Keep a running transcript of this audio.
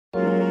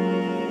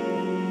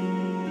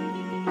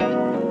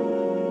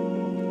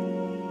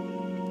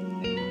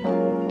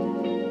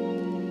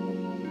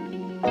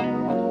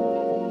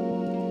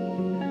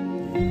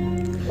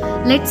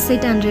Let's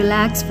sit and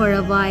relax for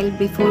a while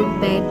before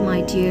bed, my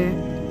dear.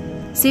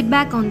 Sit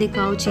back on the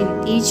couch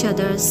in each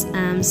other's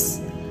arms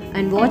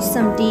and watch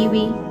some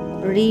TV,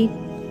 read,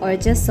 or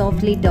just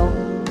softly talk.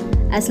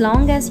 As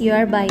long as you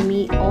are by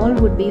me, all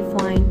would be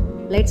fine.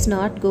 Let's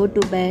not go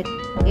to bed,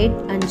 eat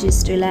and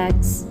just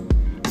relax.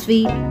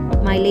 Sweet,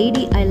 my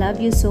lady, I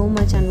love you so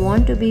much and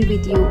want to be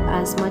with you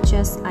as much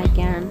as I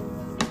can.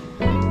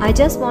 I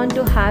just want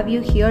to have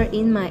you here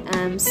in my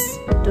arms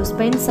to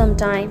spend some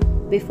time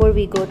before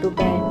we go to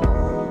bed.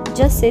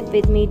 Just sit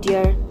with me,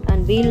 dear,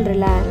 and we'll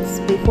relax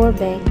before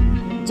bed,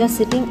 just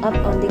sitting up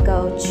on the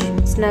couch,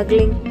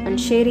 snuggling and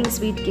sharing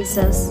sweet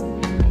kisses,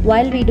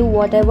 while we do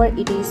whatever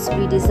it is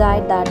we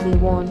decide that we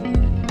want.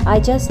 I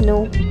just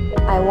know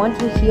I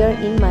want you here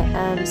in my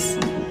arms,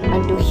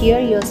 and to hear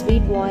your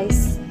sweet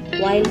voice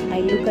while I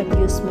look at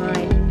you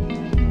smile.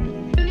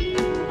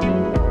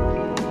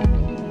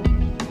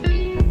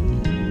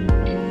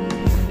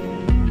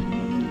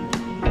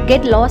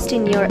 Get lost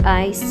in your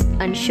eyes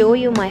and show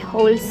you my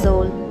whole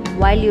soul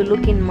while you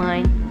look in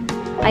mine.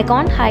 I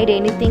can't hide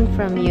anything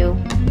from you,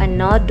 and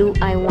nor do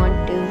I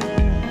want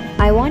to.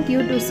 I want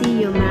you to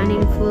see your man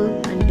in full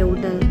and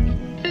total.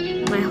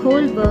 My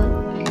whole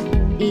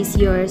world is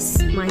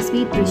yours, my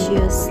sweet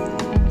precious.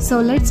 So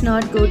let's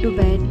not go to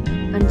bed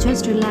and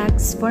just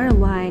relax for a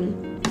while.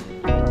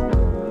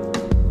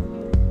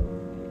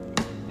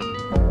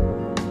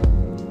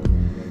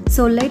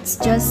 So let's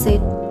just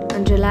sit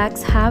and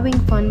relax, having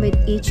fun with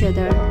each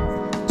other.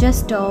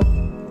 Just talk,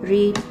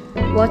 read,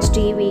 watch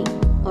TV,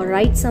 or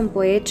write some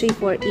poetry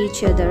for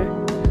each other,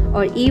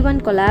 or even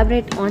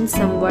collaborate on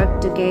some work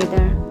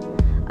together.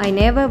 I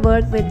never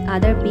work with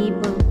other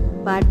people,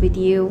 but with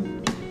you,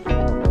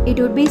 it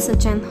would be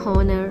such an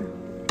honor.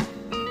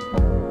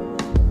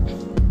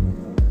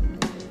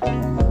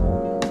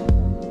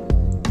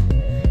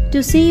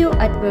 To see you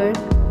at work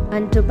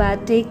and to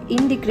partake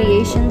in the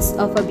creations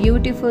of a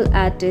beautiful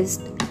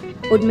artist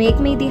would make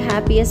me the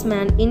happiest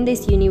man in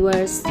this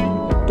universe.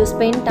 To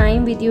spend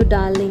time with you,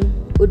 darling,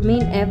 would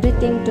mean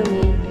everything to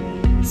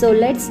me. So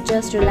let's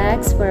just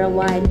relax for a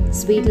while,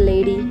 sweet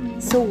lady,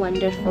 so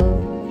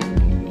wonderful.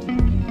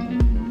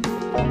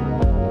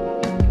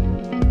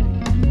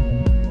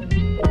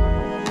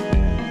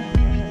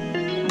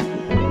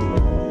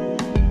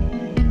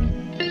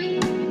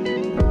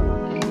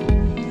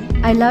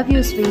 I love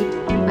you, sweet.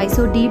 I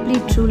so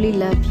deeply, truly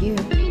love you.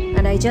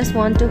 And I just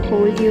want to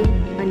hold you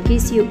and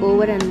kiss you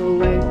over and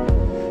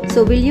over.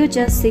 So will you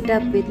just sit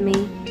up with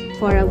me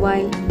for a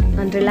while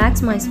and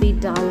relax, my sweet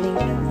darling?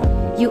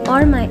 You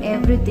are my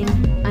everything,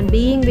 and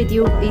being with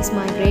you is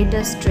my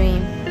greatest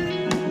dream.